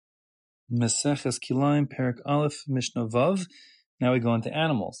Meseches Kilayim, Perek Aleph, Mishnah Vav. Now we go into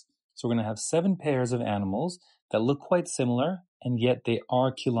animals. So we're going to have 7 pairs of animals that look quite similar, and yet they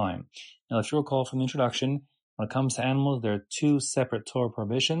are Kilayim. Now, if you recall from the introduction, when it comes to animals, there are 2 separate Torah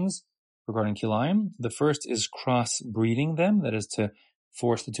prohibitions regarding Kilayim. The first is cross-breeding them, that is to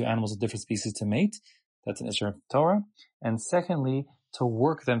force the 2 animals of different species to mate. That's an issue of Torah. And secondly, to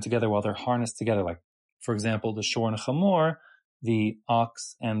work them together while they're harnessed together. Like, for example, the shor and chamor, the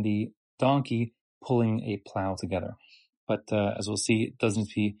ox and the donkey pulling a plow together. But as we'll see, it doesn't need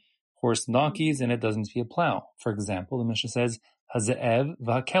to be horse and donkeys, and it doesn't need to be a plow. For example, the Mishnah says, haze'ev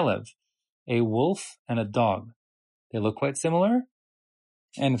v'hakelev, a wolf and a dog. They look quite similar,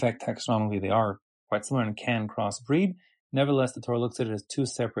 and in fact, taxonomically, they are quite similar and can crossbreed. Nevertheless, the Torah looks at it as 2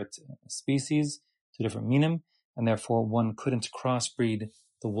 separate species, 2 different minim, and therefore one couldn't crossbreed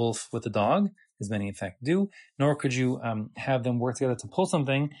the wolf with the dog, as many in fact do, nor could you have them work together to pull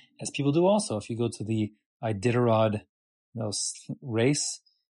something, as people do also. If you go to the Iditarod race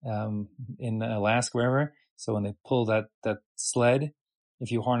in Alaska, wherever, so when they pull that sled,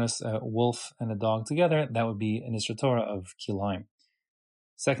 if you harness a wolf and a dog together, that would be an Isra Torah of Kilayim.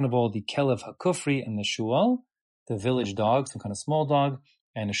 Second of all, the Kelev HaKufri and the Shual, the village dog, some kind of small dog,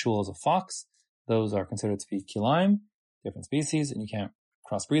 and a Shual is a fox. Those are considered to be Kilayim, different species, and you can't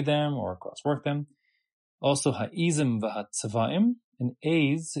crossbreed them or crosswork them. Also, ha'izim v'ha'tzavaim. An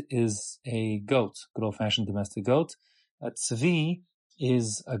aiz is a goat, good old-fashioned domestic goat. A tzvi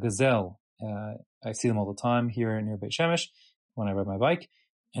is a gazelle. I see them all the time here near Beit Shemesh when I ride my bike,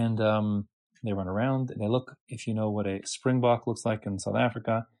 and they run around. And they look, if you know what a springbok looks like in South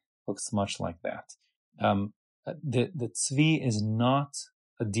Africa, looks much like that. The tzvi is not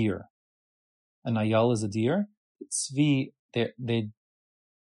a deer. An ayal is a deer. The tzvi,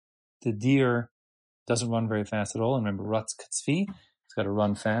 the deer doesn't run very fast at all. And remember, ratz katzvi, it's got to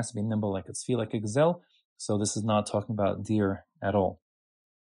run fast, be nimble like a tzvi, like a gazelle. So this is not talking about deer at all,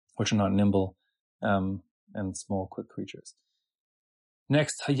 which are not nimble and small, quick creatures.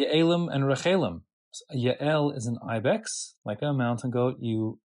 Next, Yaelim and Rachelim. So Yael is an ibex, like a mountain goat.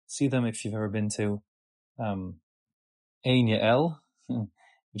 You see them if you've ever been to Ein Yael,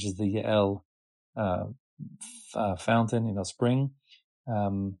 which is the Yael fountain, spring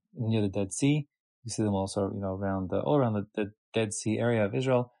near the Dead Sea. You see them also, around all around the Dead Sea area of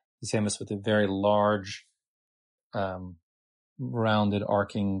Israel. He's famous with the very large, rounded,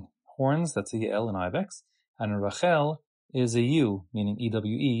 arcing horns. That's a Yael, an ibex. And a Rachel is a ewe, meaning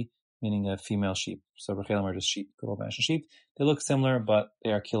E-W-E, meaning a female sheep. So Rachelim are just sheep, good old-fashioned sheep. They look similar, but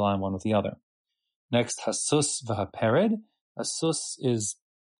they are Kilayim one with the other. Next, Hasus v'hapered. A sus is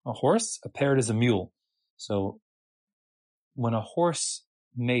a horse. A pered is a mule. So when a horse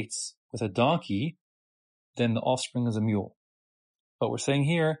mates with a donkey, then the offspring is a mule. But we're saying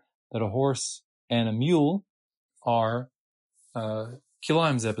here that a horse and a mule are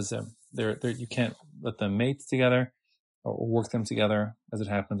Kilayim zebazim. You can't let them mate together or work them together. As it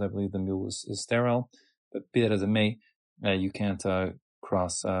happens, I believe the mule is sterile, but be it as it may, you can't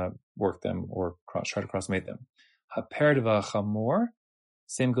cross work them or try to cross mate them. Hapered v'chamor.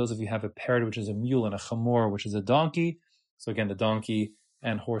 Same goes if you have a pered, which is a mule, and a chamor, which is a donkey. So again, the donkey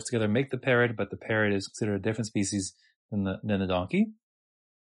and horse together make the pered, but the pered is considered a different species than the donkey.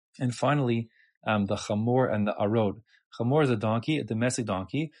 And finally, the chamor and the arod. Chamor is a donkey, a domestic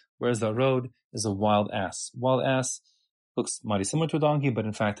donkey, whereas the arod is a wild ass. Wild ass looks mighty similar to a donkey, but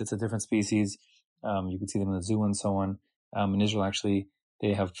in fact it's a different species. You can see them in the zoo and so on. In Israel, actually,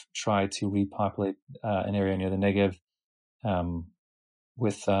 they have tried to repopulate an area near the Negev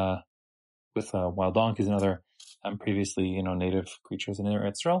with wild donkeys and other previously native creatures in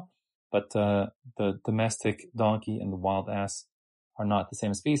Israel. But the domestic donkey and the wild ass are not the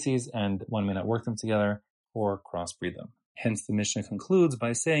same species, and one may not work them together or crossbreed them. Hence, the Mishnah concludes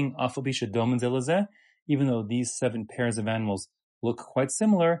by saying, "Afal bi shedomen ze lezeh," even though these 7 pairs of animals look quite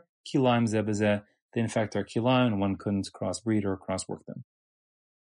similar, Kilayim ze bezeh, they in fact are Kilayim, and one couldn't crossbreed or crosswork them.